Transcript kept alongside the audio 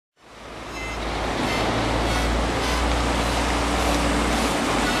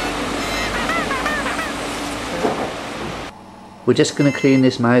we're just going to clean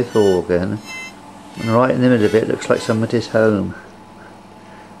this mouth organ, and right in the middle of it looks like somebody's home.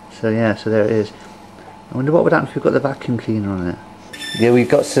 So yeah, so there it is. I wonder what would happen if we've got the vacuum cleaner on it. Yeah, we've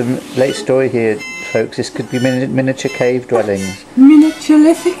got some late story here, folks. This could be miniature cave dwellings.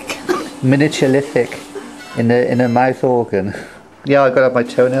 Miniaturithic. Miniaturithic in a mouth organ. Yeah, I've got to have my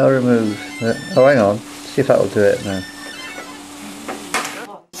toenail removed. Oh, hang on. See if that'll do it now.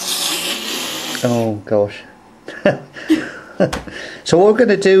 Oh gosh. So what we're going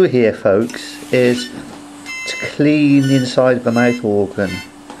to do here, folks, is to clean the inside of the mouth organ.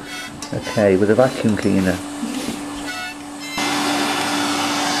 Okay, with a vacuum cleaner.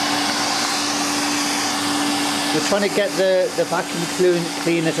 We're trying to get the vacuum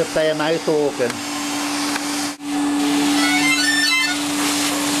cleaner to play a mouth organ.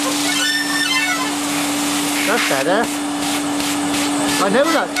 That's better. I know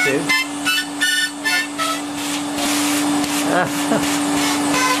that too.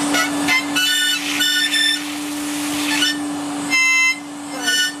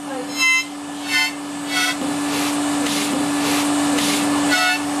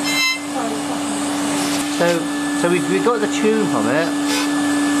 So we got the tune from it.